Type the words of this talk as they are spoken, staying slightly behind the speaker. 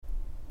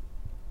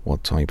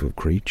What type of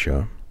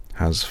creature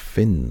has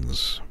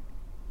fins?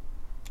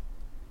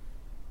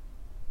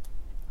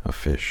 A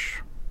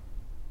fish.